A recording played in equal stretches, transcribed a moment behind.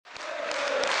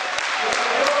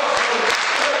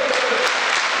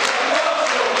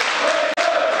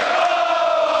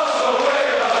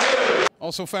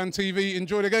Arsenal Fan TV,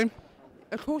 enjoy the game?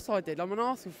 Of course I did. I'm an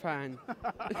Arsenal fan.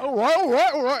 all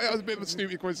right. That was a bit of a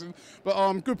stupid question.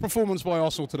 But good performance by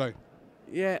Arsenal today.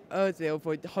 Yeah, Ozil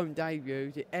for the home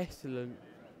debut did excellent.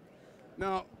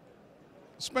 Now,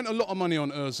 spent a lot of money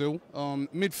on Ozil,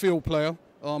 midfield player.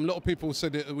 A lot of people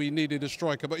said that we needed a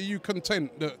striker, but are you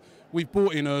content that we've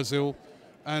bought in Ozil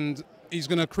and he's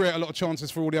going to create a lot of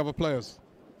chances for all the other players?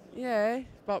 Yeah,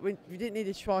 but we didn't need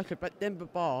a striker, but then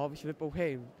we should have bought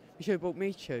him. We should have bought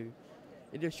Michu.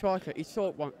 The striker, he saw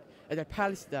one at the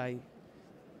Palace day.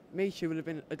 Michu would have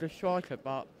been a good striker,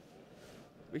 but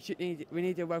we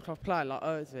need a world-class player like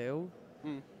Ozil.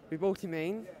 We brought him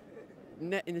in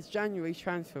this January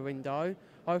transfer window.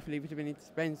 Hopefully we can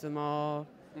Benzema,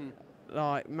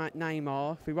 like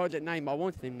Neymar. If we won't get Neymar, I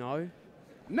wanted him though.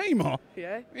 Neymar?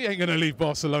 Yeah. He ain't going to leave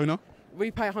Barcelona.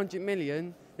 We pay 100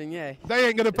 million, then yeah. They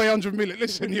ain't going to pay 100 million.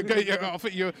 Listen, I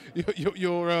think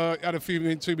you're at a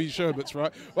few too many sherbets,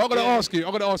 right? Well, I'm going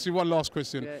to ask you one last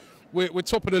question. Yeah. We're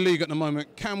top of the league at the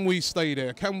moment. Can we stay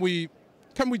there? Can we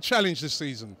challenge this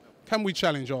season? Can we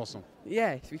challenge Arsenal?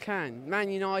 Yes, we can.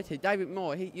 Man United, David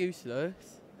Moore, he's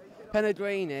useless.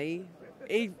 Pellegrini,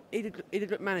 he's a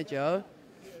good manager.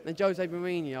 And Jose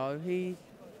Mourinho, he's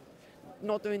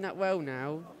not doing that well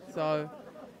now. So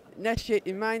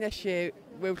in May next year,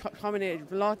 we'll come in here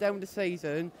the last day of the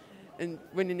season and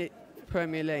winning it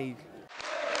Premier League.